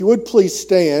You would please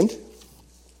stand.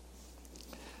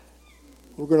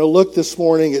 We're going to look this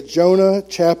morning at Jonah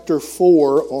chapter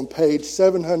 4 on page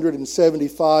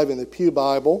 775 in the Pew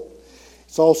Bible.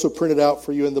 It's also printed out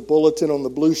for you in the bulletin on the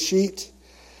blue sheet.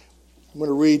 I'm going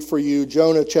to read for you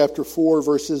Jonah chapter 4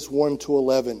 verses 1 to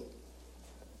 11.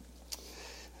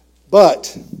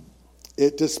 But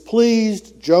it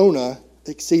displeased Jonah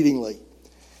exceedingly,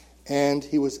 and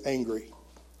he was angry.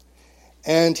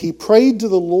 And he prayed to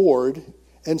the Lord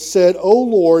and said, O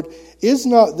Lord, is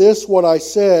not this what I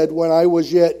said when I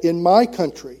was yet in my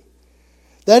country?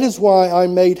 That is why I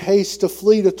made haste to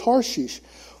flee to Tarshish,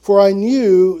 for I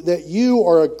knew that you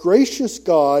are a gracious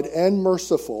God and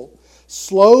merciful,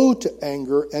 slow to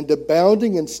anger and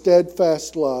abounding in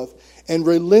steadfast love, and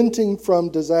relenting from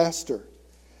disaster.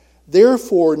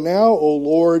 Therefore now, O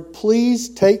Lord, please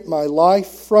take my life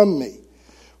from me,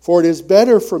 for it is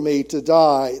better for me to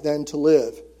die than to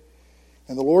live.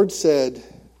 And the Lord said,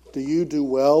 do you do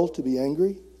well to be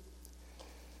angry?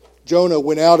 Jonah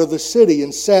went out of the city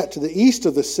and sat to the east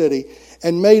of the city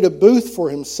and made a booth for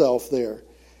himself there.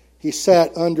 He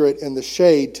sat under it in the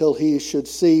shade till he should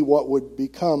see what would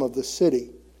become of the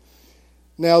city.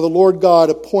 Now the Lord God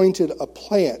appointed a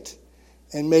plant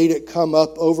and made it come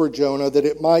up over Jonah, that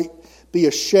it might be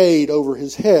a shade over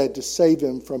his head to save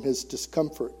him from his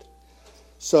discomfort.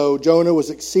 So Jonah was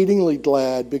exceedingly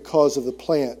glad because of the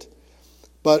plant.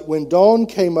 But when dawn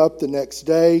came up the next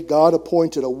day, God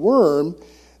appointed a worm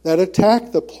that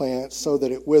attacked the plant so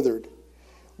that it withered.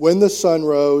 When the sun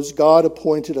rose, God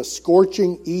appointed a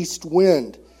scorching east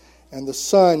wind, and the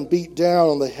sun beat down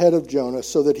on the head of Jonah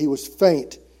so that he was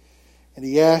faint. And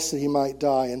he asked that he might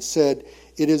die and said,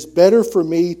 it is better for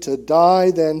me to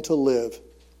die than to live.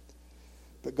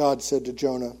 But God said to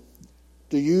Jonah,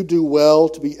 do you do well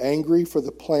to be angry for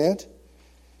the plant?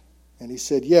 And he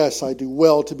said, yes, I do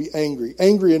well to be angry,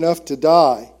 angry enough to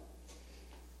die.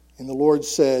 And the Lord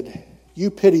said,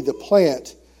 you pity the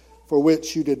plant for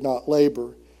which you did not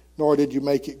labor, nor did you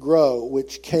make it grow,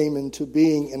 which came into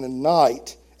being in a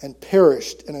night and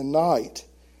perished in a night.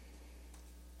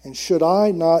 And should I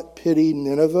not pity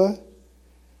Nineveh,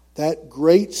 that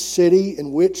great city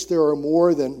in which there are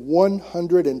more than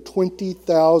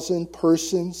 120,000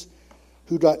 persons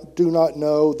who do not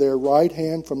know their right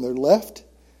hand from their left,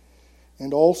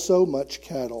 and also much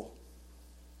cattle?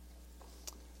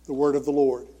 The word of the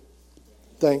Lord.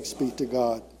 Thanks be to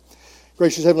God.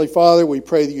 Gracious Heavenly Father, we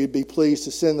pray that you'd be pleased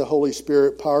to send the Holy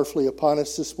Spirit powerfully upon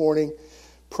us this morning.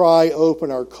 Pry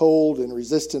open our cold and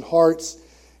resistant hearts.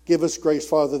 Give us grace,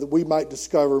 Father, that we might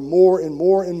discover more and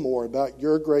more and more about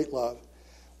your great love.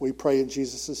 We pray in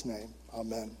Jesus' name.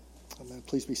 Amen. Amen.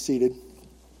 Please be seated.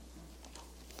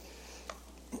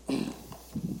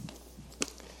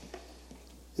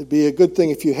 It'd be a good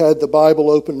thing if you had the Bible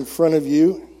open in front of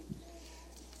you.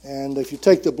 And if you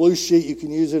take the blue sheet, you can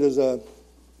use it as a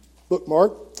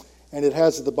bookmark. And it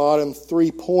has at the bottom 3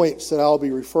 points that I'll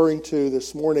be referring to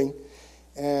this morning.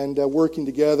 And working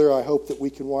together, I hope that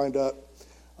we can wind up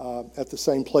at the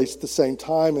same place at the same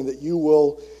time, and that you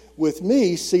will, with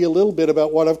me, see a little bit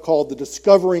about what I've called the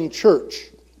Discovering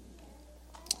Church.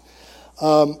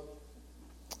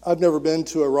 I've never been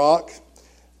to Iraq,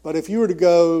 but if you were to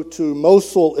go to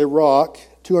Mosul, Iraq,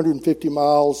 250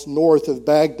 miles north of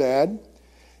Baghdad,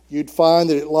 you'd find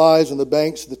that it lies on the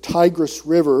banks of the Tigris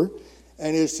River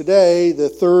and is today the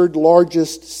third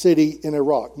largest city in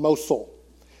Iraq, Mosul.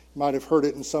 You might have heard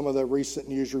it in some of the recent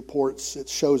news reports. It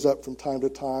shows up from time to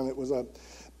time. It was a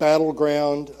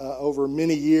battleground over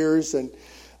many years and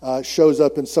shows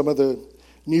up in some of the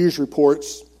news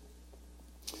reports.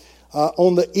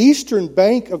 On the eastern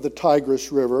bank of the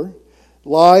Tigris River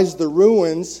lies the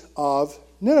ruins of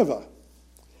Nineveh,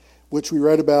 which we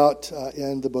read about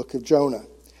in the book of Jonah.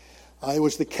 It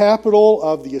was the capital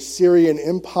of the Assyrian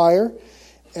Empire.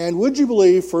 And would you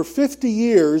believe, for 50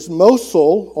 years,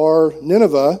 Mosul, or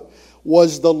Nineveh,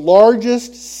 was the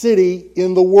largest city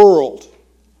in the world.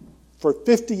 For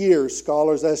 50 years,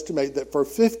 scholars estimate that for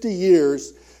 50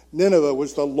 years, Nineveh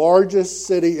was the largest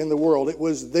city in the world. It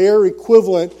was their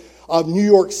equivalent of New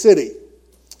York City.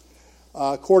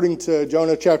 According to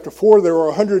Jonah chapter 4, there were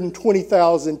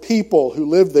 120,000 people who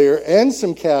lived there and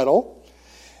some cattle.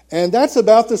 And that's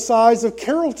about the size of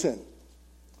Carrollton.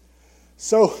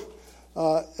 So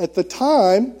at the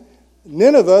time,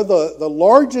 Nineveh, the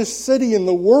largest city in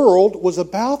the world, was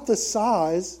about the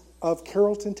size of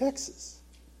Carrollton, Texas.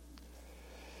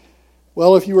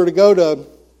 Well, if you were to go to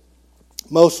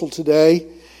Mosul today,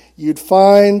 you'd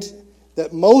find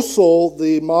that Mosul,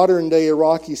 the modern-day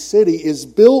Iraqi city, is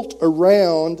built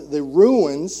around the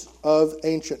ruins of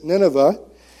ancient Nineveh.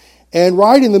 And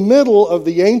right in the middle of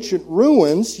the ancient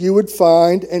ruins, you would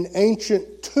find an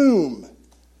ancient tomb.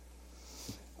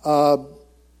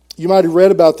 You might have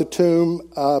read about the tomb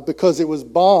because it was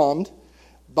bombed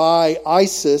by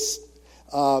ISIS,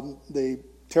 the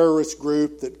terrorist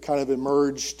group that kind of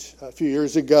emerged a few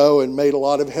years ago and made a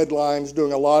lot of headlines,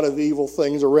 doing a lot of evil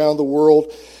things around the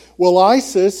world. Well,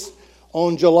 ISIS,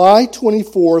 on July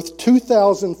 24th,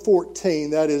 2014,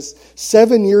 that is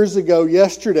 7 years ago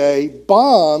yesterday,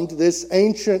 bombed this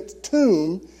ancient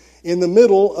tomb in the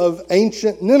middle of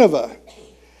ancient Nineveh.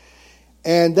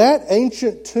 And that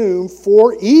ancient tomb,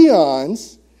 for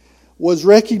eons, was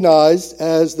recognized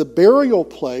as the burial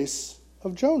place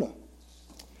of Jonah.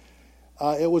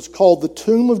 It was called the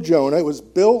Tomb of Jonah. It was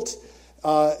built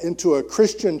into a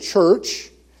Christian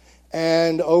church,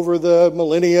 and over the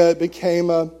millennia it became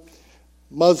a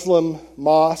Muslim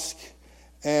mosque,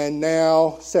 and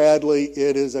now, sadly,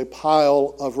 it is a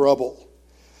pile of rubble.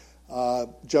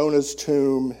 Jonah's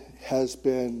tomb has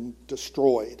been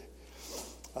destroyed,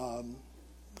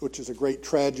 which is a great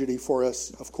tragedy for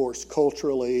us, of course,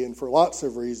 culturally, and for lots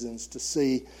of reasons, to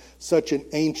see such an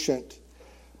ancient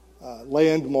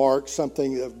landmark,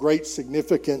 something of great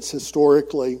significance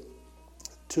historically,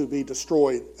 to be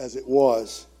destroyed as it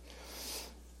was.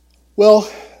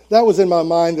 Well, that was in my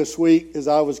mind this week as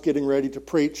I was getting ready to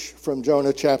preach from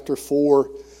Jonah chapter 4,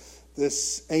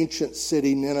 this ancient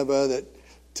city, Nineveh, that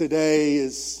today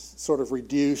is sort of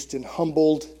reduced and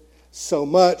humbled so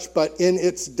much, but in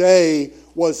its day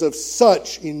was of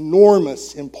such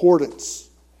enormous importance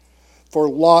for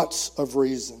lots of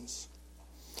reasons.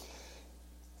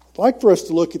 I'd like for us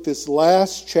to look at this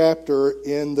last chapter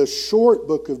in the short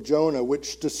book of Jonah,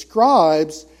 which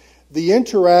describes the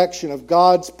interaction of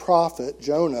God's prophet,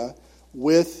 Jonah,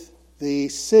 with the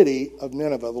city of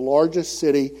Nineveh, the largest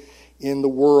city in the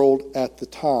world at the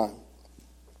time.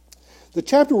 The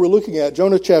chapter we're looking at,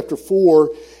 Jonah chapter 4,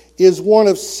 is one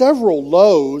of several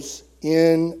lows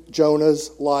in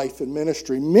Jonah's life and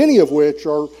ministry, many of which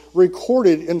are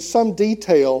recorded in some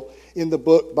detail in the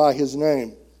book by his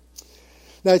name.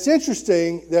 Now, it's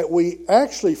interesting that we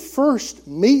actually first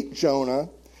meet Jonah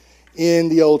in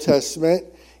the Old Testament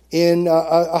in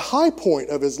a high point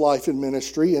of his life and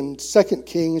ministry in 2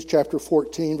 Kings chapter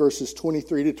 14, verses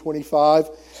 23 to 25.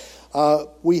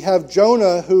 We have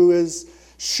Jonah, who is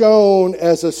shown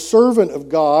as a servant of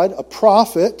God, a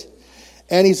prophet,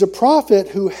 and he's a prophet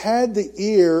who had the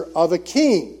ear of a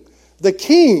king, the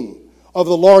king of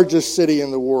the largest city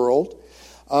in the world.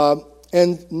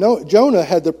 Jonah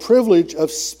had the privilege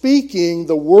of speaking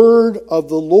the word of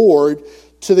the Lord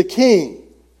to the king.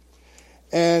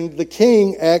 And the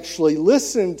king actually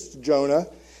listened to Jonah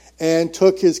and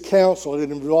took his counsel. It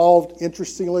involved,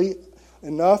 interestingly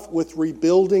enough, with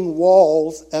rebuilding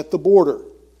walls at the border.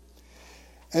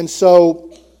 And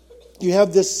so you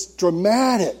have this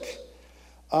dramatic,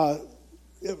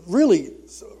 really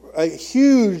a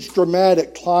huge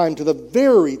dramatic climb to the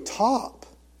very top,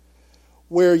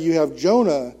 where you have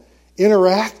Jonah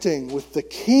interacting with the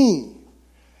king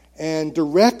and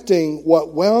directing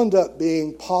what wound up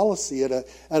being policy at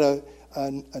a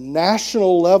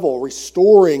national level,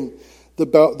 restoring the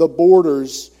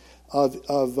borders of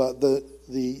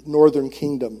the northern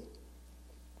kingdom.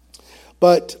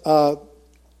 But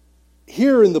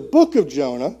here in the book of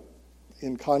Jonah,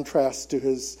 in contrast to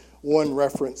his one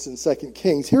reference in 2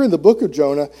 Kings, here in the book of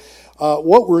Jonah,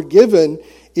 what we're given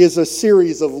is a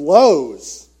series of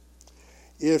lows.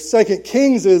 If 2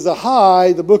 Kings is a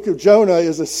high, the book of Jonah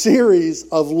is a series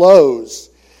of lows.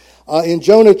 In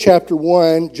Jonah chapter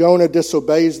 1, Jonah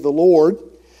disobeys the Lord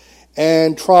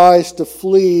and tries to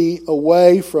flee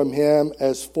away from him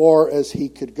as far as he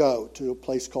could go, to a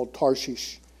place called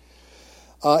Tarshish.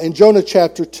 In Jonah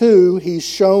chapter 2, he's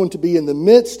shown to be in the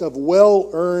midst of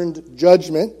well-earned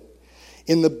judgment,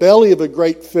 in the belly of a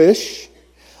great fish.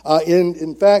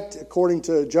 In fact, according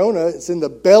to Jonah, it's in the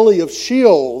belly of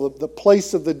Sheol, the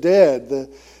place of the dead,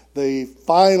 the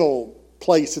final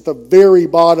place at the very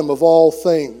bottom of all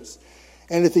things.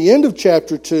 And at the end of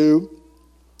chapter 2,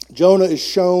 Jonah is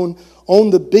shown on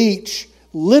the beach,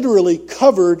 literally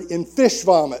covered in fish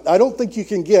vomit. I don't think you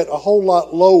can get a whole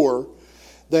lot lower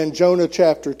than Jonah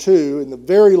chapter 2. In the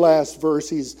very last verse,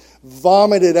 he's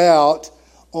vomited out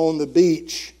on the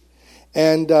beach.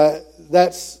 And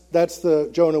that's the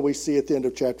Jonah we see at the end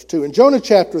of chapter 2. In Jonah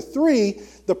chapter 3,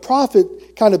 the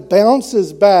prophet kind of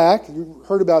bounces back. You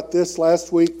heard about this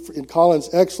last week in Colin's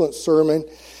excellent sermon.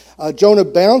 Jonah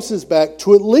bounces back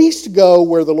to at least go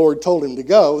where the Lord told him to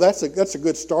go. That's a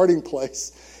good starting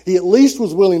place. He at least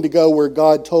was willing to go where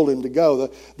God told him to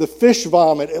go. The fish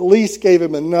vomit at least gave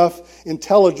him enough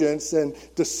intelligence and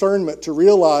discernment to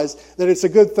realize that it's a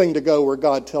good thing to go where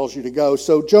God tells you to go.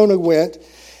 So Jonah went,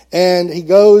 and he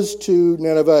goes to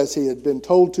Nineveh as he had been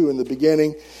told to in the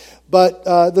beginning. But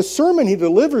the sermon he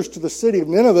delivers to the city of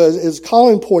Nineveh, as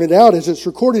Colin pointed out, as it's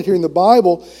recorded here in the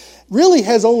Bible, really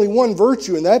has only one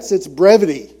virtue, and that's its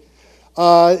brevity.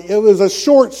 It was a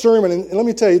short sermon, and let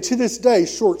me tell you, to this day,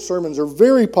 short sermons are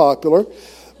very popular.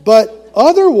 But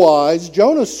otherwise,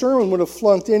 Jonah's sermon would have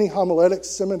flunked any homiletics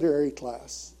seminary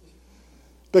class.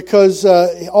 Because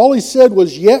all he said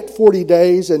was, "Yet 40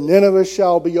 days, and Nineveh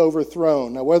shall be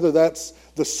overthrown." Now, whether that's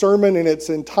the sermon in its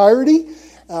entirety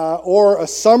or a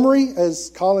summary,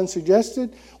 as Colin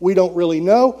suggested, we don't really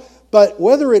know. But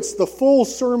whether it's the full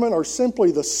sermon or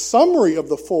simply the summary of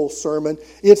the full sermon,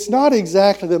 it's not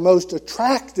exactly the most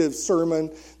attractive sermon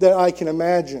that I can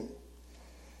imagine.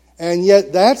 And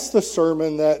yet that's the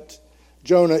sermon that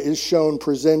Jonah is shown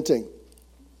presenting.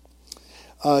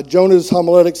 Jonah's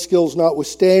homiletic skills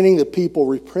notwithstanding, the people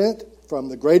repent from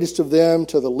the greatest of them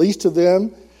to the least of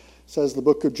them, says the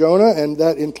book of Jonah, and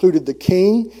that included the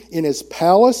king in his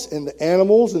palace and the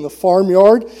animals in the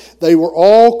farmyard. They were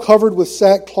all covered with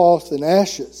sackcloth and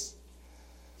ashes.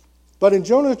 But in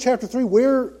Jonah chapter 3,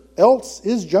 where else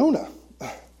is Jonah?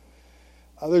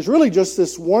 There's really just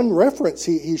this one reference.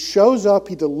 He shows up,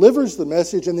 he delivers the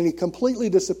message, and then he completely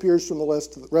disappears from the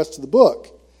rest of the book,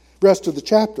 rest of the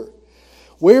chapter.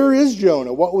 Where is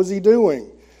Jonah? What was he doing?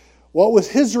 What was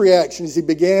his reaction as he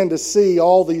began to see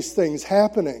all these things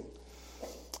happening?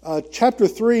 Chapter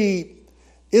 3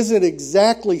 isn't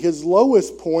exactly his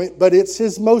lowest point, but it's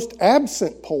his most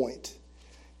absent point.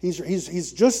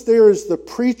 He's just there as the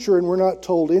preacher, and we're not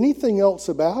told anything else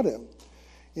about him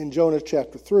in Jonah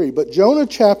chapter 3. But Jonah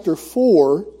chapter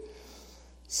 4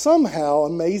 somehow,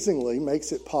 amazingly,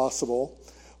 makes it possible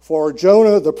for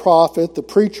Jonah the prophet, the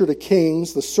preacher to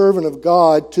kings, the servant of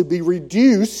God, to be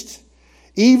reduced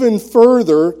even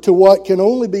further to what can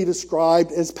only be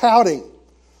described as pouting.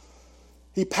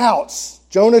 He pouts.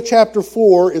 Jonah chapter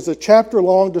 4 is a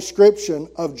chapter-long description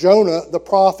of Jonah the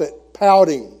prophet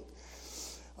pouting.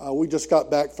 We just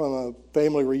got back from a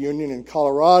family reunion in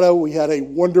Colorado. We had a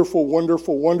wonderful,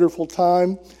 wonderful, wonderful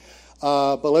time.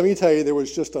 But let me tell you, there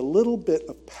was just a little bit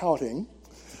of pouting.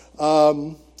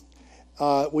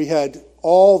 We had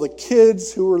all the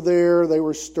kids who were there. They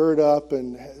were stirred up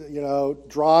and,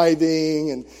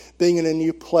 driving and being in a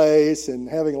new place and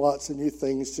having lots of new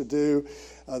things to do.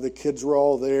 The kids were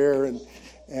all there, and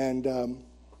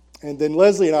then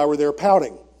Leslie and I were there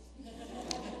pouting,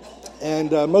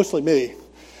 and mostly me.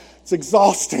 It's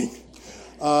exhausting,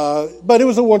 but it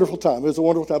was a wonderful time. It was a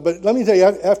wonderful time. But let me tell you,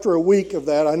 after a week of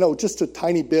that, I know just a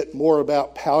tiny bit more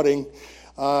about pouting.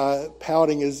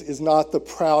 Pouting is not the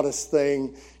proudest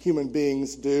thing human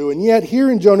beings do, and yet here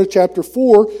in Jonah chapter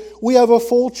 4, we have a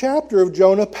full chapter of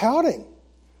Jonah pouting.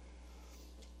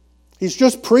 He's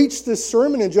just preached this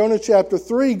sermon in Jonah chapter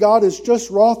 3. God has just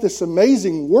wrought this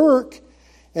amazing work.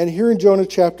 And here in Jonah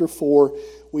chapter 4,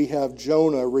 we have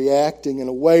Jonah reacting in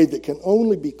a way that can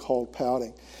only be called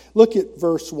pouting. Look at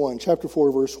verse 1, chapter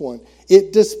 4, verse 1.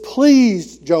 It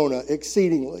displeased Jonah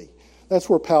exceedingly. That's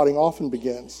where pouting often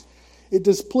begins. It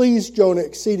displeased Jonah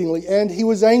exceedingly, and he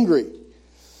was angry.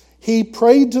 He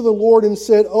prayed to the Lord and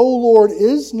said, "O Lord,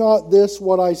 is not this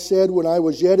what I said when I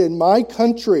was yet in my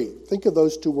country?" Think of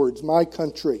those two words, my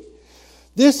country.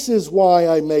 "This is why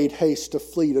I made haste to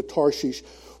flee to Tarshish.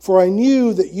 For I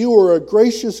knew that you are a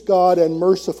gracious God and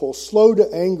merciful, slow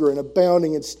to anger and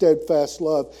abounding in steadfast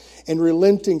love, and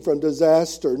relenting from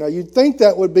disaster." Now you'd think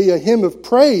that would be a hymn of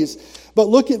praise, but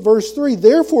look at verse 3.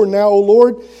 "Therefore now, O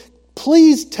Lord,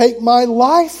 please take my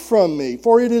life from me,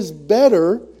 for it is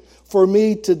better for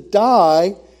me to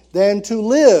die than to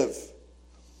live."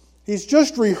 He's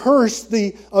just rehearsed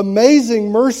the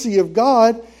amazing mercy of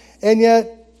God, and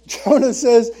yet Jonah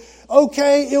says,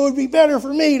 okay, it would be better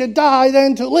for me to die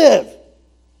than to live.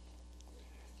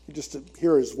 You just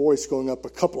hear his voice going up a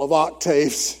couple of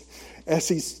octaves as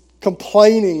he's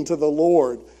complaining to the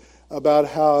Lord about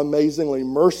how amazingly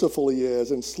merciful he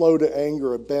is and slow to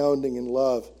anger, abounding in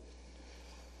love.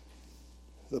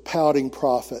 The pouting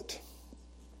prophet.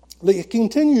 It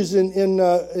continues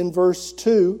in verse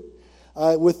 2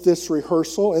 with this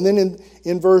rehearsal. And then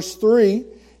in verse 3,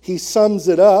 he sums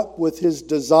it up with his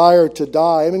desire to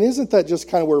die. I mean, isn't that just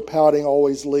kind of where pouting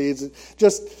always leads?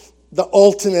 Just the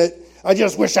ultimate, I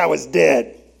just wish I was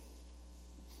dead.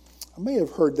 I may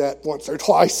have heard that once or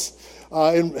twice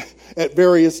at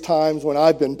various times when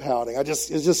I've been pouting. It's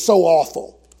just so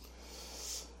awful.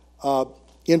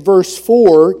 In verse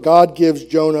 4, God gives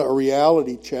Jonah a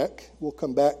reality check. We'll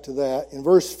come back to that. In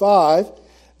verse 5,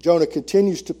 Jonah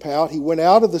continues to pout. He went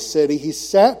out of the city. He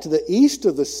sat to the east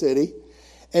of the city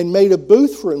and made a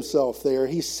booth for himself there.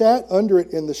 He sat under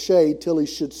it in the shade till he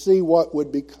should see what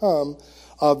would become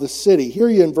of the city. Here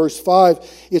you in verse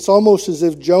 5, it's almost as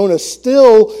if Jonah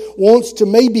still wants to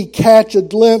maybe catch a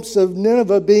glimpse of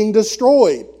Nineveh being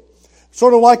destroyed.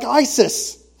 Sort of like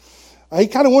ISIS. He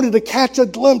kind of wanted to catch a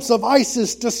glimpse of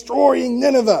ISIS destroying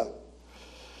Nineveh.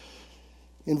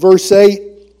 In verses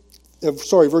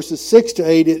 6 to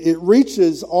 8, it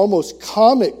reaches almost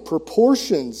comic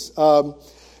proportions.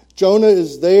 Jonah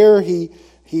is there. He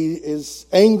is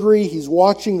angry. He's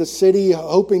watching the city,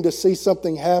 hoping to see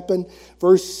something happen.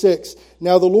 Verse 6,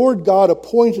 now the Lord God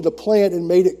appointed a plant and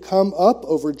made it come up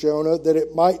over Jonah, that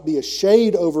it might be a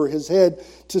shade over his head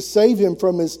to save him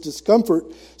from his discomfort.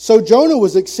 So Jonah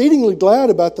was exceedingly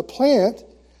glad about the plant.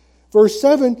 Verse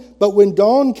 7, but when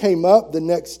dawn came up the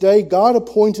next day, God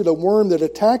appointed a worm that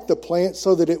attacked the plant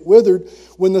so that it withered.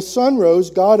 When the sun rose,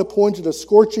 God appointed a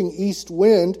scorching east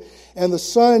wind, and the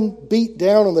sun beat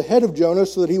down on the head of Jonah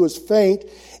so that he was faint,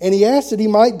 and he asked that he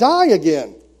might die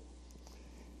again.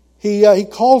 He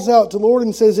calls out to the Lord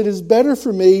and says, it is better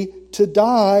for me to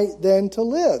die than to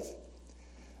live.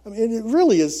 I mean, it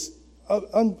really is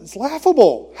it's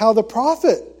laughable how the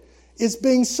prophet is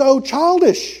being so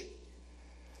childish.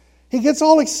 He gets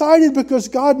all excited because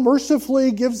God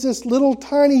mercifully gives this little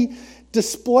tiny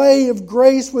display of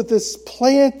grace with this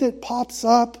plant that pops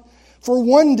up for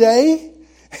one day.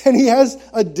 And he has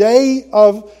a day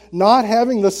of not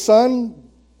having the sun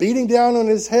beating down on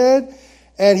his head.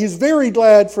 And he's very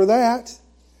glad for that.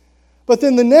 But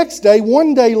then the next day,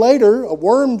 one day later, a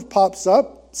worm pops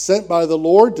up, sent by the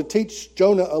Lord to teach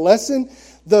Jonah a lesson.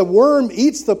 The worm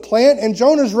eats the plant and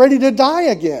Jonah's ready to die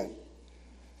again.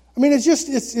 I mean,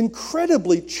 it's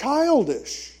incredibly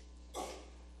childish.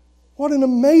 What an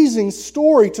amazing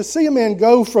story to see a man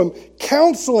go from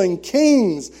counseling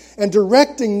kings and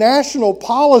directing national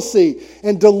policy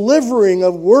and delivering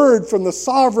a word from the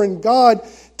sovereign God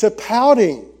to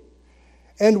pouting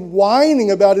and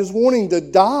whining about his wanting to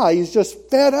die. He's just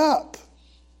fed up.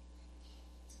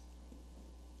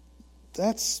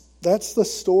 That's the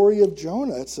story of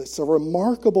Jonah. It's a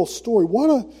remarkable story. What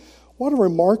a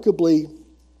remarkably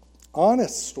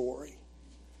honest story.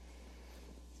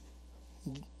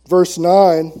 Verse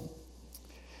 9,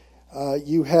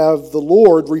 you have the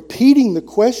Lord repeating the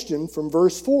question from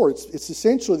verse 4. It's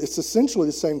essentially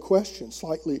the same question,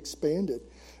 slightly expanded.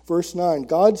 Verse 9,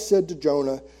 God said to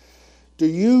Jonah, do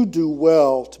you do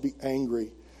well to be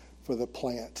angry for the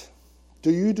plant?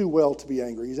 Do you do well to be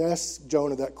angry? He's asked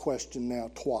Jonah that question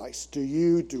now twice. Do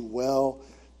you do well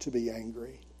to be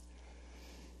angry?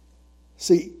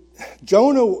 See,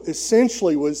 Jonah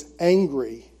essentially was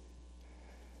angry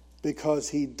because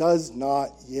he does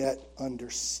not yet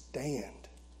understand.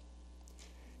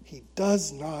 He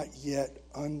does not yet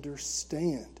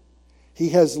understand. He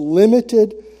has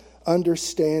limited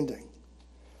understanding.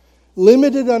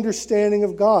 Limited understanding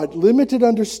of God. Limited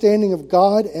understanding of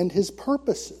God and His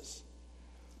purposes.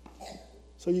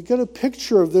 So you get a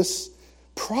picture of this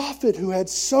prophet who had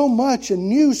so much and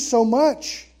knew so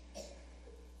much,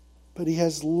 but he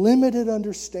has limited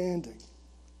understanding.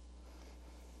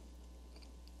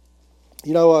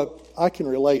 You know, I can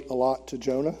relate a lot to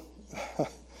Jonah.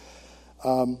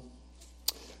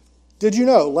 Did you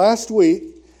know, last week,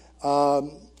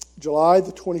 July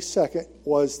the 22nd,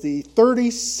 was the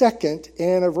 32nd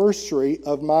anniversary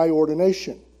of my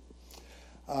ordination.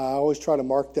 I always try to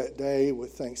mark that day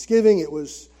with Thanksgiving. It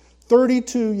was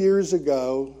 32 years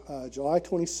ago, July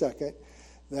 22nd,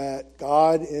 that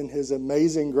God in His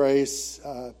amazing grace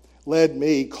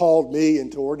called me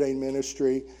into ordained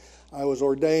ministry. I was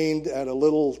ordained at a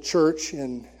little church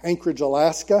in Anchorage,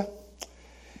 Alaska,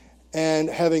 and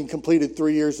having completed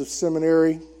 3 years of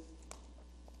seminary.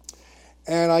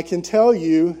 And I can tell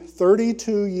you,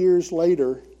 32 years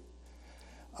later,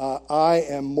 I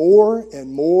am more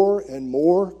and more and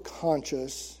more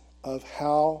conscious of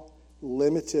how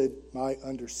limited my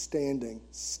understanding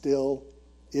still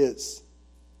is.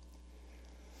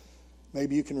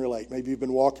 Maybe you can relate. Maybe you've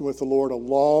been walking with the Lord a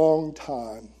long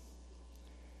time,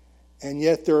 and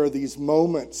yet there are these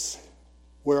moments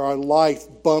where our life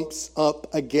bumps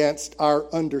up against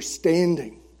our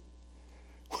understanding,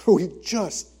 where we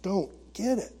just don't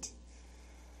get it.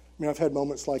 I mean, I've had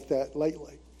moments like that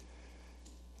lately.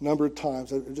 A number of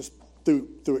times, just through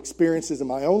experiences in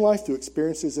my own life, through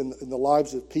experiences in the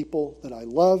lives of people that I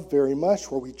love very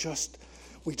much, where we just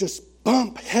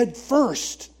bump head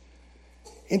first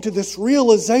into this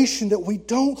realization that we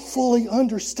don't fully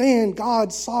understand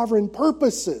God's sovereign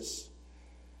purposes.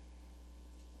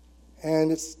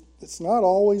 And it's not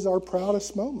always our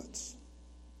proudest moments.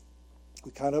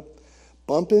 We kind of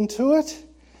bump into it,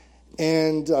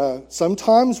 and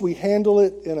sometimes we handle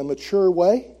it in a mature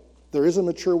way. There is a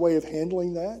mature way of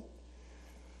handling that.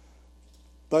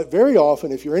 But very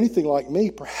often, if you're anything like me,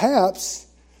 perhaps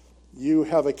you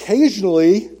have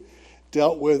occasionally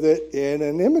dealt with it in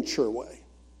an immature way.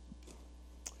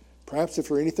 Perhaps if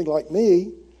you're anything like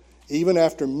me, even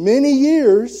after many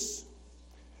years,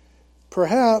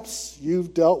 perhaps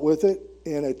you've dealt with it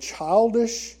in a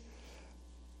childish,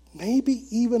 maybe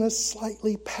even a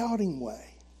slightly pouting way,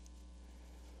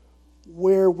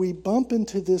 where we bump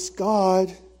into this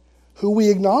God who we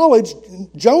acknowledge.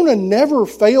 Jonah never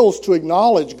fails to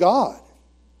acknowledge God.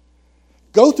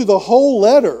 Go through the whole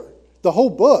letter, the whole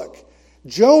book.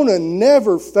 Jonah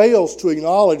never fails to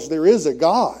acknowledge there is a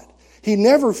God. He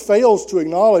never fails to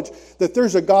acknowledge that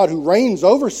there's a God who reigns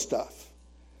over stuff.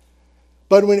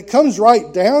 But when it comes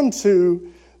right down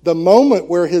to the moment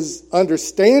where his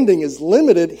understanding is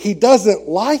limited, he doesn't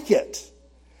like it.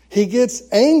 He gets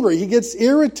angry. He gets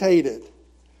irritated.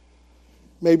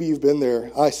 Maybe you've been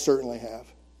there. I certainly have.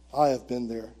 I have been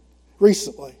there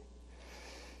recently.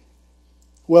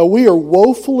 Well, we are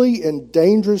woefully and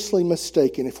dangerously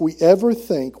mistaken if we ever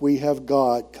think we have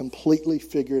God completely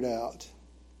figured out,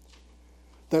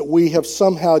 that we have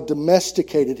somehow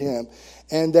domesticated him,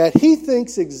 and that he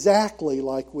thinks exactly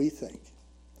like we think.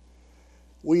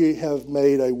 We have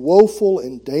made a woeful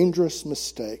and dangerous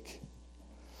mistake.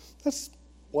 That's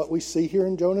what we see here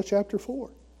in Jonah chapter 4.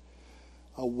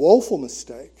 A woeful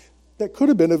mistake that could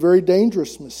have been a very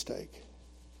dangerous mistake.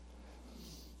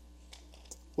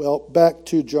 Well, back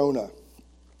to Jonah.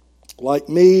 Like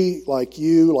me, like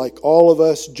you, like all of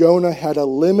us, Jonah had a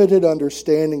limited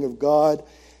understanding of God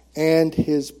and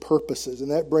his purposes.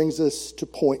 And that brings us to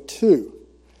point 2.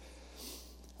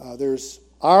 There's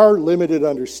our limited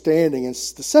understanding. And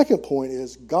the second point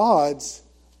is God's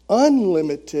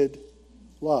unlimited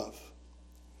love.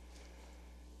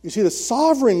 You see, the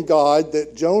sovereign God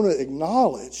that Jonah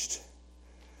acknowledged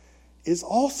is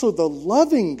also the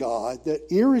loving God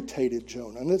that irritated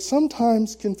Jonah and that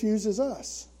sometimes confuses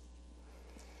us.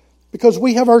 Because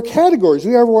we have our categories,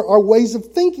 we have our ways of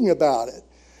thinking about it.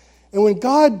 And when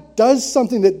God does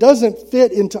something that doesn't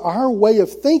fit into our way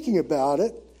of thinking about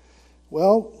it,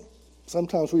 well,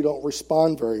 sometimes we don't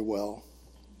respond very well.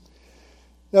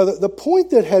 Now, the point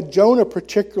that had Jonah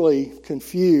particularly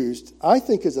confused, I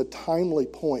think, is a timely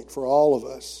point for all of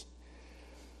us.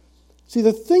 See,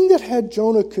 the thing that had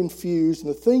Jonah confused and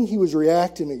the thing he was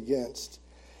reacting against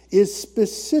is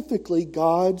specifically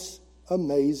God's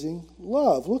amazing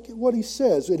love. Look at what he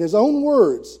says in his own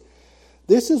words.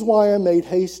 This is why I made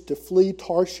haste to flee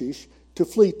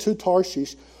to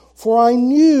Tarshish, for I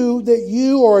knew that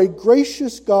you are a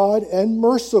gracious God and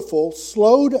merciful,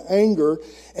 slow to anger,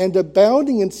 and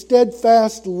abounding in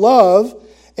steadfast love,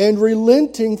 and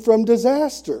relenting from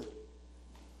disaster.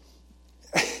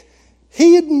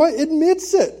 He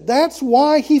admits it. That's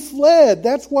why he fled.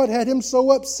 That's what had him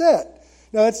so upset.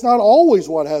 Now, that's not always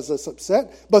what has us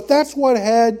upset, but that's what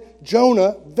had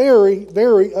Jonah very,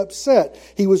 very upset.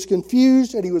 He was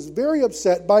confused and he was very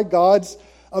upset by God's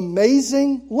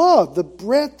amazing love, the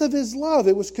breadth of his love.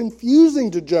 It was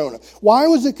confusing to Jonah. Why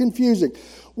was it confusing?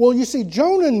 Well, you see,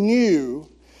 Jonah knew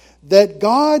that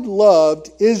God loved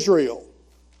Israel.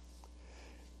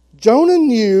 Jonah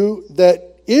knew that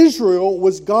Israel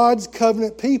was God's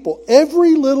covenant people.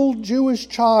 Every little Jewish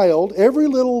child, every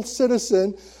little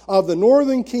citizen of the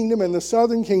northern kingdom and the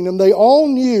southern kingdom, they all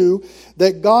knew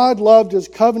that God loved his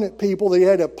covenant people. They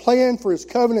had a plan for his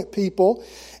covenant people,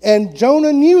 and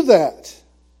Jonah knew that.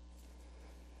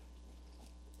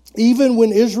 Even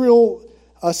when Israel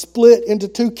split into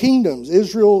two kingdoms,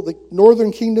 Israel, the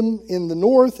northern kingdom in the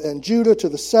north, and Judah to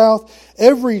the south,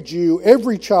 every Jew,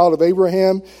 every child of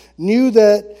Abraham knew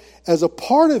that as a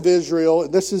part of Israel,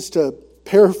 and this is to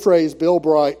paraphrase Bill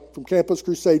Bright from Campus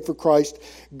Crusade for Christ,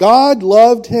 God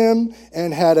loved him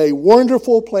and had a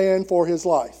wonderful plan for his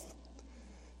life.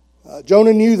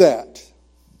 Jonah knew that.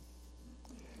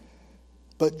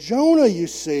 But Jonah, you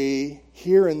see,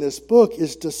 here in this book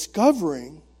is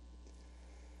discovering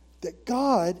that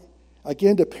God,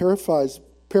 again to paraphrase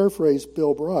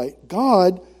Bill Bright,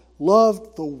 God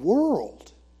loved the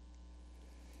world.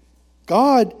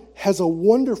 God has a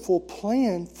wonderful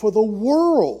plan for the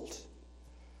world.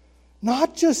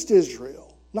 Not just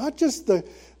Israel, not just the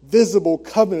visible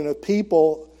covenant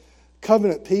people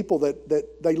that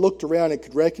they looked around and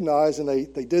could recognize, and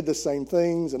they did the same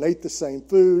things and ate the same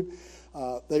food.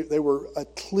 They were a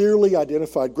clearly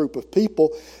identified group of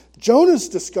people. Jonah's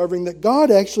discovering that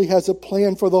God actually has a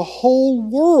plan for the whole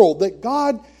world, that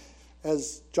God,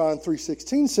 as John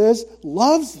 3:16 says,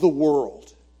 loves the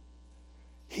world.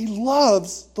 He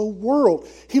loves the world.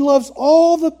 He loves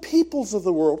all the peoples of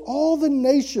the world, all the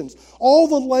nations, all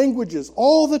the languages,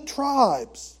 all the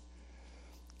tribes.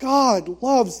 God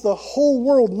loves the whole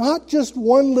world, not just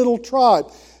one little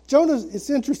tribe. Jonah, it's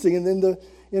interesting, and then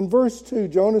in verse 2,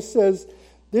 Jonah says,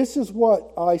 "This is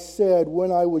what I said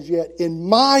when I was yet in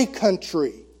my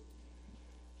country."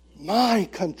 My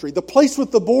country, the place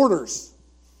with the borders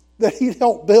that he'd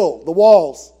helped build, the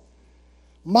walls.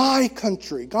 My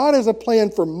country. God has a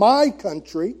plan for my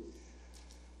country.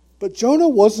 But Jonah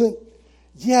wasn't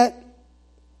yet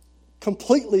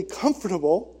completely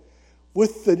comfortable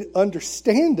with the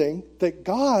understanding that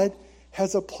God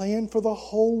has a plan for the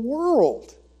whole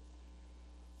world.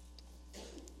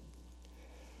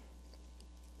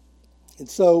 And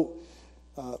so,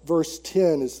 verse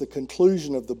 10 is the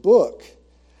conclusion of the book.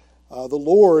 The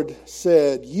Lord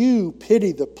said, "You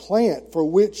pity the plant for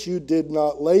which you did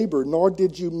not labor, nor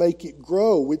did you make it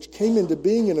grow, which came into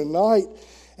being in a night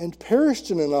and perished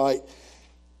in a night."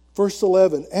 Verse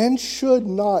 11, "And should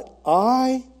not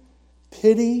I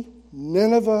pity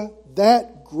Nineveh,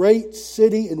 that great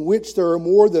city in which there are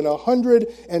more than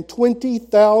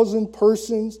 120,000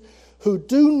 persons who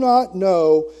do not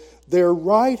know their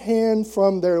right hand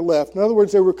from their left?" In other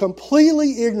words, they were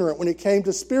completely ignorant when it came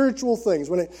to spiritual things.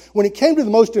 When it came to the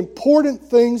most important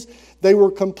things, they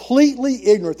were completely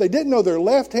ignorant. They didn't know their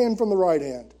left hand from the right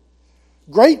hand.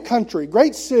 Great country,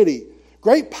 great city,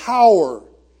 great power.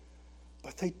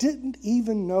 But they didn't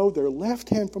even know their left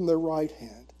hand from their right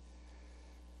hand.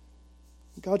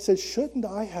 God said, "Shouldn't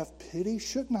I have pity?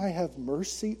 Shouldn't I have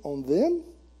mercy on them,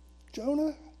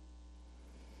 Jonah?"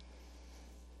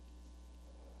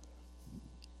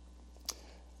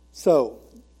 So,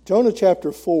 Jonah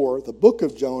chapter 4, the book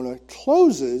of Jonah,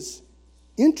 closes,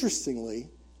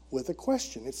 interestingly, with a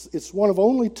question. It's one of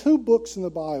only two books in the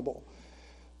Bible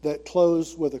that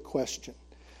close with a question.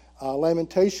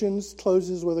 Lamentations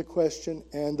closes with a question,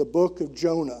 and the book of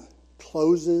Jonah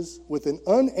closes with an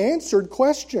unanswered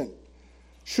question.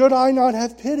 Should I not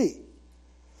have pity?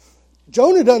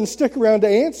 Jonah doesn't stick around to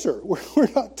answer. We're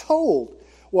not told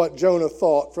what Jonah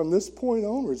thought from this point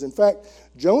onwards. In fact,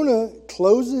 Jonah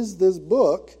closes this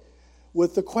book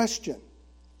with the question.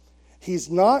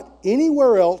 He's not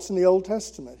anywhere else in the Old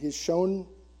Testament. He's shown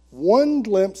one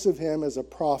glimpse of him as a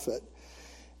prophet,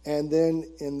 and then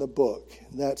in the book.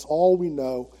 That's all we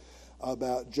know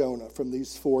about Jonah from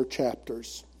these 4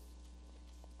 chapters.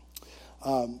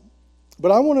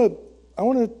 But I want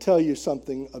to tell you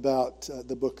something about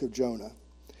the book of Jonah.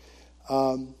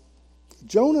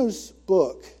 Jonah's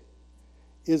book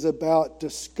is about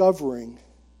discovering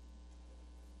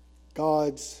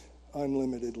God's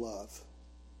unlimited love.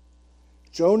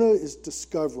 Jonah is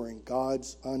discovering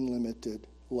God's unlimited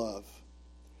love.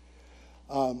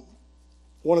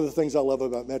 One of the things I love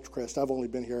about Metrocrest, I've only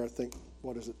been here, I think,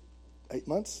 8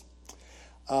 months?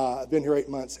 I've been here 8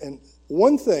 months. And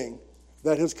one thing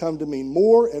that has come to mean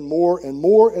more and more and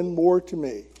more and more to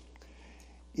me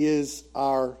is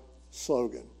our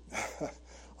slogan,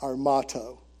 our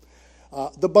motto,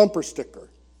 the bumper sticker.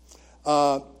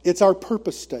 It's our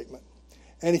purpose statement.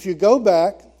 And if you go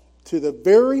back to the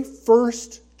very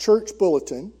first church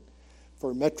bulletin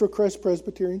for Metrocrest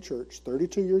Presbyterian Church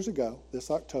 32 years ago,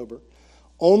 this October,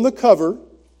 on the cover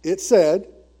it said,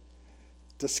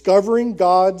 "Discovering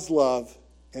God's love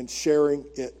and sharing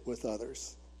it with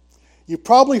others." You've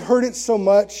probably heard it so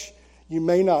much you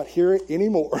may not hear it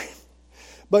anymore.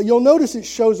 But you'll notice it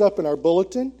shows up in our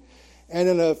bulletin. And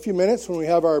in a few minutes when we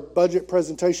have our budget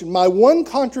presentation, my one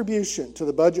contribution to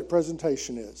the budget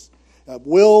presentation is,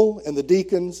 Will and the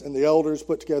deacons and the elders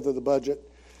put together the budget.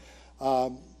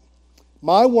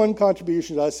 My one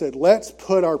contribution is I said, let's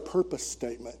put our purpose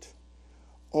statement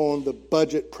on the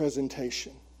budget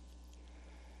presentation.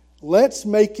 Let's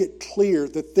make it clear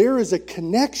that there is a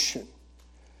connection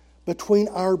between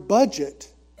our budget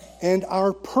and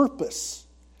our purpose.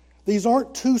 These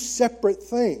aren't two separate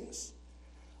things.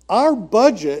 Our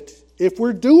budget, if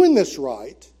we're doing this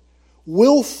right,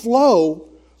 will flow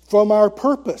from our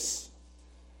purpose.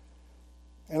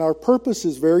 And our purpose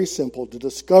is very simple: to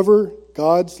discover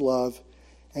God's love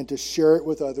and to share it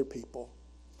with other people.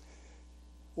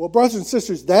 Well, brothers and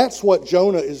sisters, that's what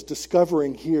Jonah is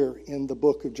discovering here in the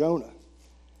book of Jonah.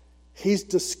 He's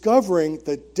discovering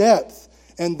the depth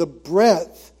and the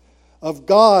breadth of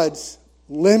God's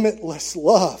limitless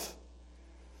love.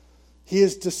 He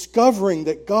is discovering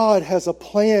that God has a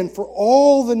plan for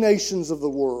all the nations of the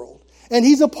world And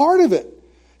he's a part of it.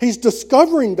 He's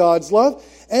discovering God's love,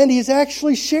 and he's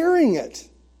actually sharing it.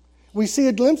 We see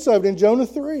a glimpse of it in Jonah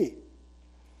 3.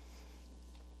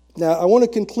 Now, I want to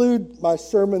conclude my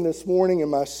sermon this morning and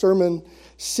my sermon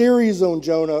series on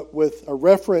Jonah with a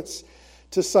reference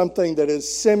to something that is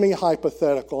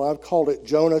semi-hypothetical. I've called it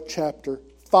Jonah chapter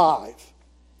 5.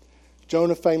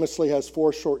 Jonah famously has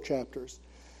 4 short chapters.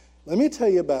 Let me tell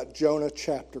you about Jonah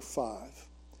chapter 5.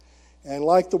 And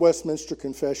like the Westminster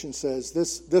Confession says,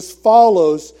 this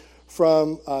follows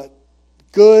from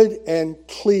good and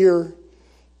clear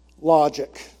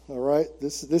logic. All right?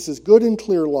 This is good and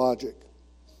clear logic.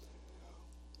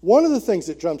 One of the things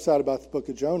that jumps out about the book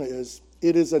of Jonah is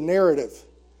it is a narrative.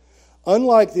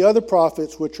 Unlike the other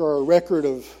prophets, which are a record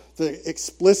of the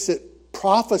explicit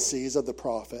prophecies of the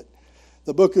prophet,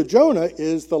 the book of Jonah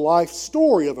is the life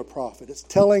story of a prophet. It's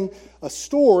telling a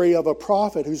story of a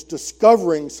prophet who's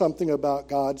discovering something about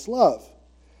God's love.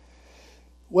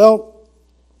 Well,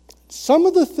 some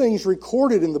of the things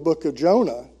recorded in the book of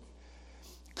Jonah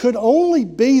could only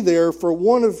be there for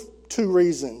one of 2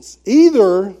 reasons.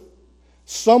 Either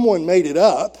someone made it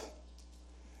up.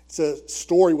 It's a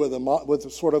story with a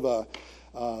sort of a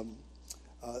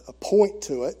point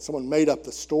to it. Someone made up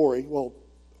the story. Well,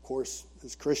 of course,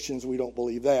 as Christians, we don't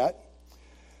believe that.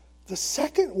 The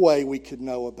second way we could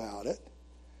know about it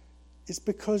is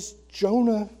because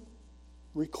Jonah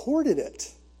recorded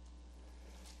it.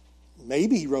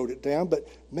 Maybe he wrote it down, but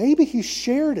maybe he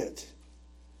shared it.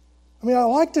 I mean, I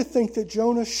like to think that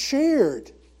Jonah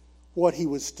shared what he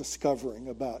was discovering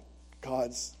about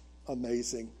God's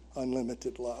amazing,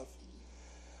 unlimited love.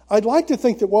 I'd like to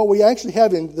think that what we actually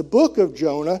have in the book of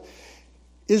Jonah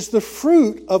is the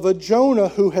fruit of a Jonah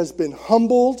who has been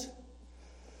humbled,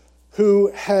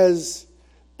 who has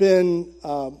been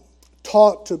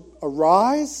taught to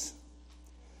arise,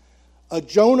 a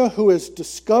Jonah who has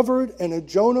discovered, and a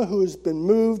Jonah who has been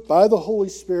moved by the Holy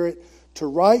Spirit to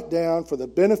write down for the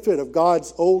benefit of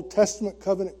God's Old Testament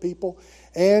covenant people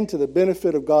and to the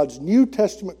benefit of God's New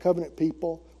Testament covenant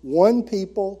people, one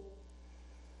people,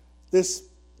 this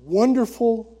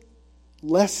wonderful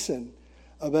lesson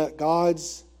about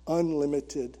God's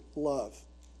unlimited love.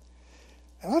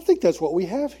 And I think that's what we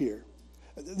have here.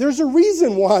 There's a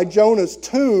reason why Jonah's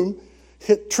tomb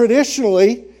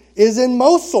traditionally is in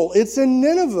Mosul. It's in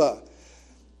Nineveh.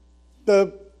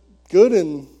 The good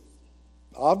and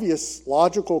obvious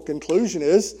logical conclusion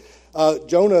is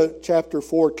Jonah chapter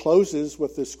 4 closes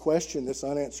with this question, this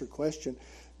unanswered question.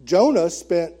 Jonah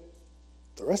spent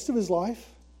the rest of his life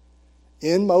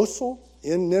in Mosul,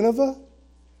 in Nineveh,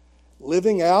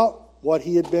 living out what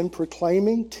he had been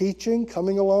proclaiming, teaching,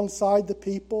 coming alongside the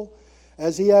people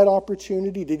as he had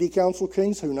opportunity. Did he counsel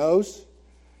kings? Who knows?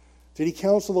 Did he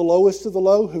counsel the lowest of the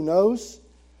low? Who knows?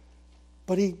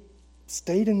 But he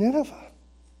stayed in Nineveh.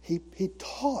 He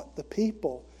taught the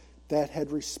people that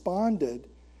had responded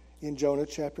in Jonah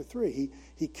chapter 3.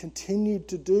 He continued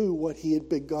to do what he had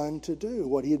begun to do,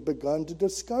 what he had begun to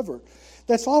discover.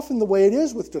 That's often the way it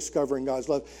is with discovering God's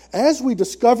love. As we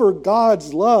discover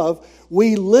God's love,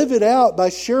 we live it out by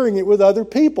sharing it with other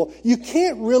people. You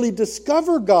can't really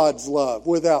discover God's love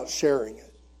without sharing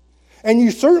it. And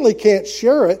you certainly can't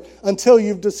share it until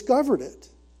you've discovered it.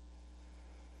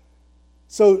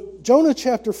 So Jonah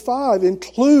chapter 5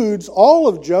 includes all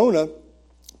of Jonah,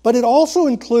 but it also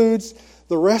includes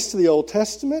the rest of the Old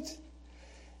Testament.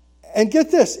 And get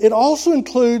this, it also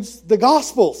includes the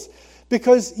Gospels.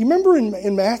 Because you remember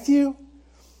in Matthew,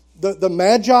 the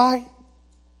Magi,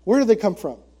 where did they come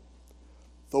from?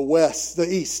 The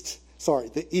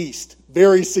east.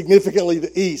 Very significantly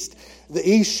the east. The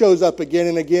east shows up again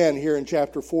and again here in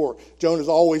chapter 4. Jonah's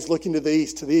always looking to the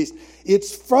east,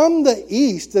 It's from the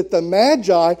east that the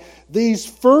Magi, these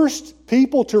first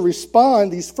people to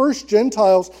respond, these first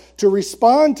Gentiles to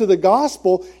respond to the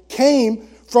gospel, came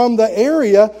from the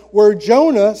area where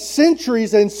Jonah,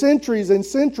 centuries and centuries and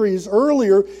centuries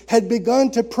earlier, had begun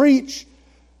to preach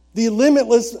the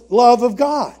limitless love of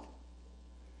God.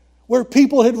 Where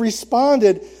people had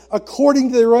responded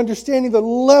according to their understanding, the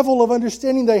level of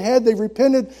understanding they had. They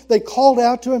repented, they called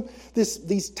out to Him.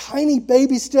 These tiny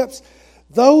baby steps.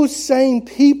 Those same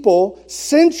people,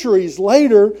 centuries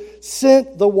later,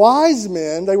 sent the wise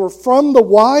men. They were from the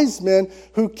wise men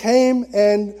who came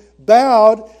and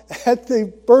bowed at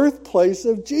the birthplace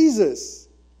of Jesus.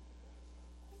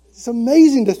 It's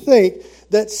amazing to think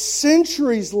that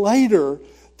centuries later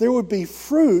there would be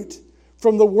fruit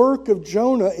from the work of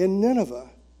Jonah in Nineveh.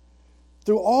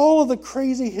 Through all of the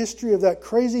crazy history of that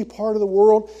crazy part of the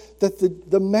world, that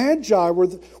the Magi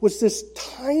was this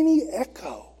tiny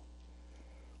echo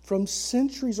from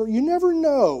centuries. Or you never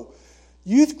know.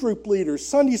 Youth group leaders,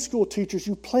 Sunday school teachers,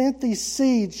 you plant these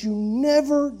seeds, you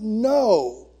never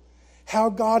know how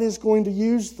God is going to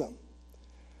use them.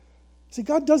 See,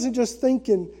 God doesn't just think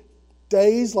in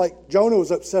days like Jonah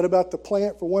was upset about the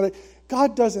plant for one day.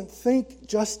 God doesn't think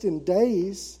just in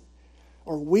days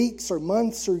or weeks or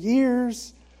months or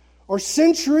years or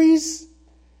centuries.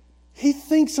 He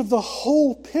thinks of the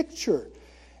whole picture.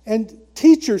 And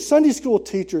teachers, Sunday school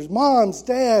teachers, moms,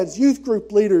 dads, youth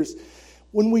group leaders,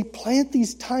 when we plant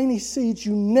these tiny seeds,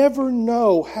 you never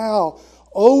know how,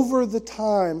 over the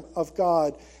time of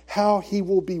God, how He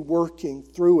will be working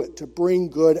through it to bring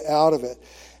good out of it.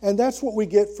 And that's what we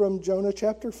get from Jonah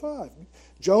chapter 5.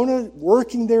 Jonah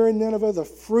working there in Nineveh, the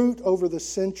fruit over the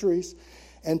centuries,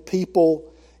 and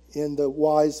people in the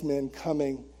wise men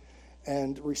coming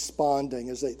and responding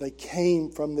as they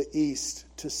came from the east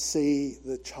to see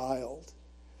the child.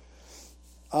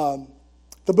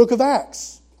 The book of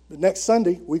Acts. The next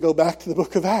Sunday, we go back to the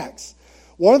book of Acts.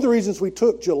 One of the reasons we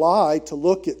took July to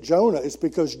look at Jonah is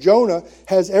because Jonah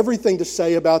has everything to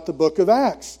say about the book of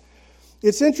Acts.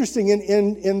 It's interesting,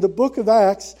 in the book of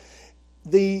Acts,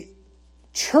 the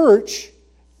church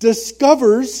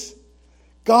discovers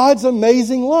God's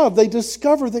amazing love. They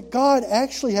discover that God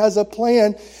actually has a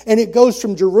plan, and it goes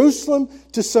from Jerusalem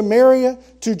to Samaria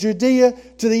to Judea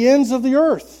to the ends of the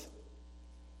earth.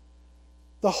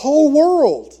 The whole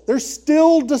world. They're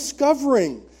still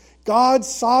discovering God's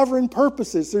sovereign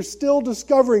purposes. They're still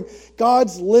discovering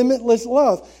God's limitless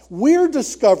love. We're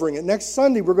discovering it. Next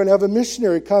Sunday, we're going to have a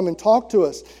missionary come and talk to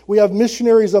us. We have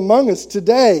missionaries among us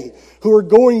today who are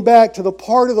going back to the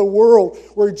part of the world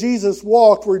where Jesus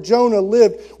walked, where Jonah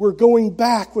lived. We're going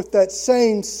back with that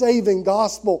same saving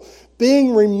gospel,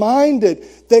 being reminded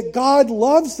that God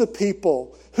loves the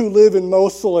people who live in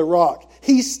Mosul, Iraq.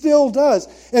 He still does.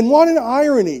 And what an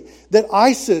irony that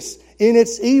ISIS, in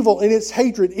its evil, in its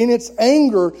hatred, in its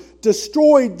anger,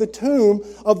 destroyed the tomb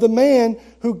of the man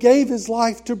who gave his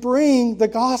life to bring the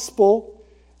gospel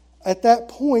at that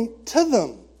point to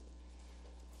them.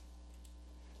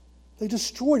 They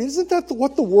destroyed it. Isn't that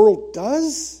what the world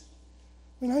does?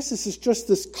 I mean, ISIS is just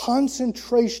this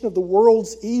concentration of the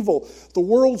world's evil, the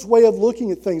world's way of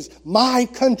looking at things. My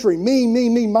country,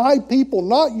 me, my people,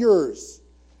 not yours.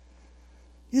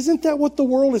 Isn't that what the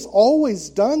world has always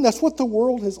done? That's what the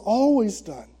world has always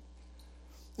done.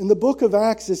 In the book of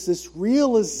Acts is this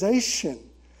realization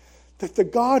that the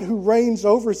God who reigns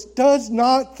over us does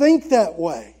not think that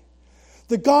way.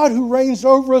 The God who reigns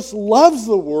over us loves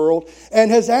the world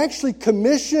and has actually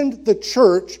commissioned the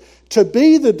church to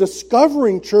be the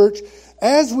discovering church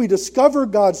as we discover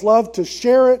God's love, to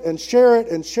share it and share it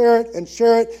and share it and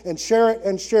share it and share it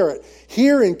and share it.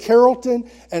 Here in Carrollton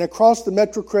and across the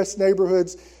Metro Crest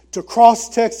neighborhoods, to across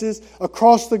Texas,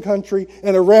 across the country,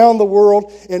 and around the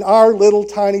world, and our little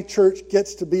tiny church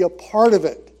gets to be a part of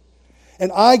it.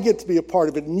 And I get to be a part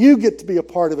of it, and you get to be a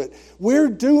part of it. We're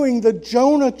doing the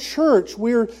Jonah church.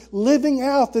 We're living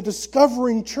out the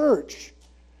discovering church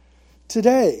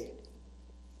today.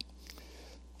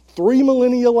 3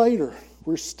 millennia later,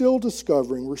 we're still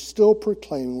discovering, we're still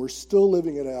proclaiming, we're still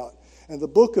living it out. And the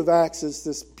book of Acts is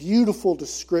this beautiful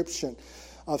description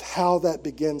of how that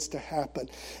begins to happen.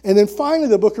 And then finally,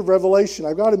 the book of Revelation.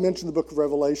 I've got to mention the book of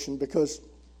Revelation because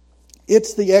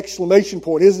it's the exclamation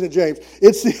point, isn't it, James?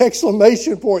 It's the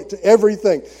exclamation point to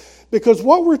everything. Because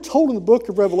what we're told in the book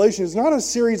of Revelation is not a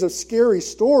series of scary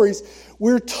stories.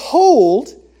 We're told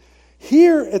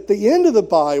here at the end of the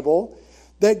Bible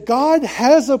that God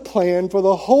has a plan for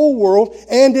the whole world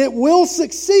and it will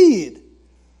succeed.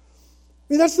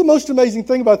 I mean, that's the most amazing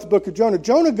thing about the book of Jonah.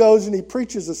 Jonah goes and he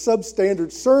preaches a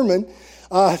substandard sermon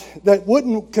that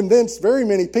wouldn't convince very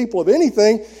many people of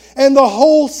anything, and the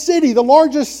whole city, the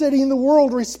largest city in the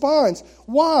world, responds.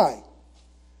 Why?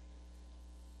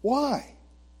 Why?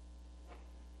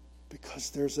 Because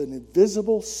there's an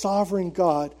invisible, sovereign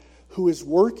God who is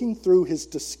working through His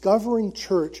discovering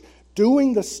church,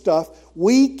 doing the stuff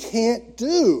we can't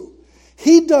do.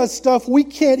 He does stuff we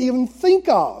can't even think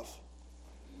of.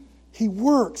 He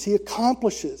works, He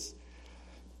accomplishes.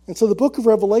 And so the book of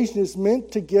Revelation is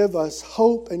meant to give us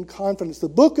hope and confidence. The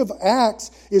book of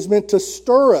Acts is meant to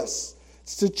stir us,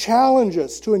 to challenge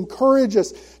us, to encourage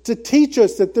us, to teach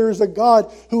us that there is a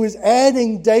God who is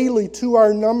adding daily to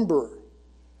our number.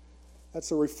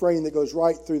 That's a refrain that goes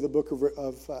right through the book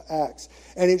of Acts.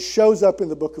 And it shows up in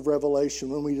the book of Revelation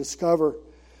when we discover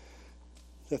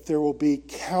that there will be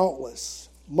countless,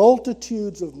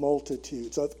 multitudes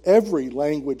of every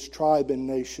language, tribe, and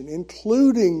nation,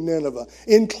 including Nineveh,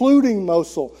 including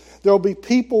Mosul. There will be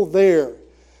people there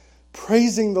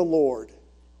praising the Lord,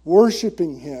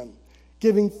 worshiping Him,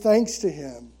 giving thanks to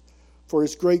Him for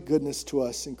his great goodness to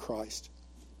us in Christ.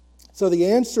 So the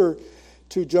answer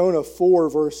to Jonah 4,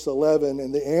 verse 11,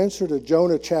 and the answer to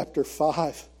Jonah chapter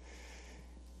 5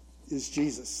 is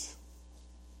Jesus.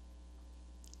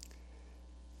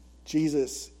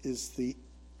 Jesus is the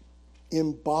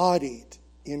embodied,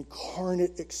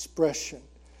 incarnate expression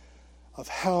of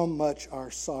how much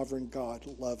our sovereign God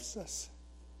loves us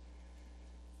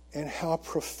and how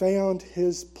profound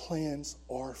his plans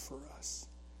are for us.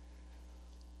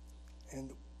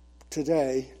 And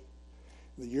today,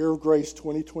 the year of grace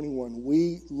 2021,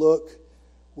 we look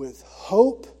with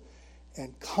hope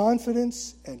and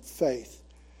confidence and faith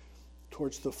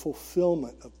towards the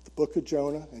fulfillment of the book of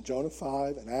Jonah and Jonah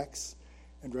 5 and Acts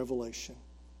and Revelation.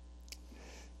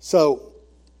 So,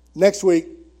 next week,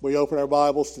 we open our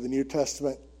Bibles to the New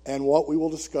Testament, and what we will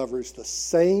discover is the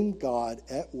same God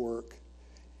at work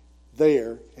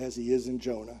there as he is in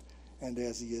Jonah and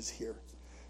as he is here.